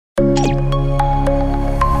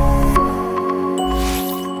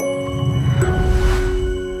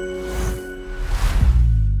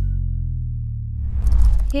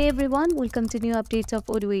everyone, welcome to new updates of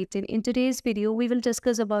Odoo 18. In today's video, we will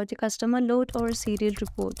discuss about the customer load or serial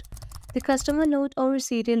report. The customer load or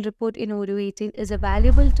serial report in Odoo 18 is a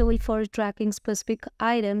valuable tool for tracking specific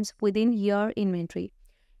items within your inventory.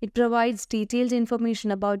 It provides detailed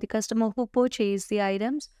information about the customer who purchased the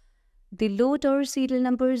items, the load or serial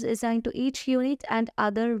numbers assigned to each unit, and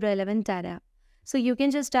other relevant data. So you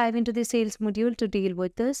can just dive into the sales module to deal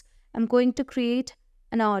with this. I'm going to create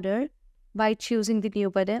an order by choosing the new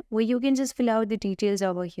button where you can just fill out the details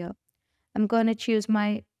over here. I'm going to choose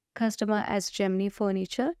my customer as Gemini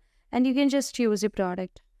Furniture, and you can just choose a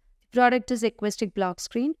product. The product is acoustic block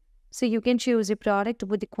screen, so you can choose a product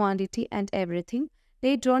with the quantity and everything.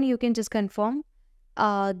 Later on, you can just confirm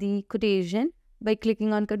the quotation by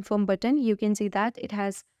clicking on confirm button. You can see that it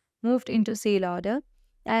has moved into sale order,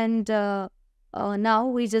 and now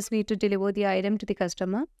we just need to deliver the item to the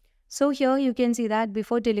customer. So here you can see that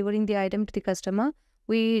before delivering the item to the customer,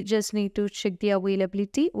 we just need to check the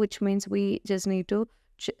availability, which means we just need to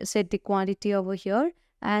set the quantity over here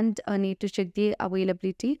and need to check the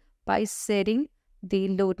availability by setting the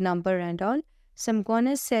load number and all. So I'm going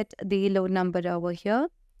to set the load number over here.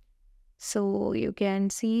 So you can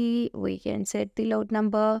see we can set the load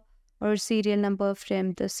number or serial number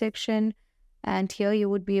from the section. And here you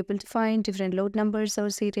would be able to find different load numbers or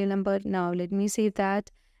serial number. Now let me save that.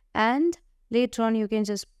 And later on, you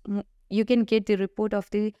can get the report of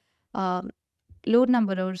the load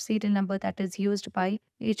number or serial number that is used by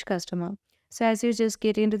each customer. So as you just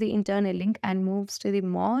get into the internal link and moves to the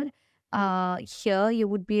more, here you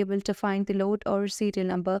would be able to find the load or serial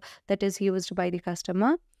number that is used by the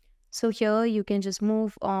customer. So here you can just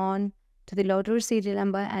move on to the load or serial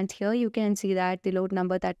number, and here you can see that the load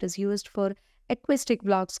number that is used for acoustic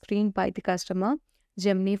block screen by the customer,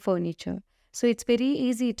 Gemini Furniture. So it's very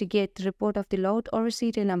easy to get the report of the load or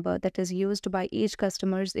serial number that is used by each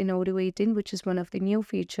customers in Odoo 18, which is one of the new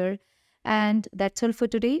feature. And that's all for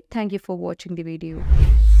today. Thank you for watching the video.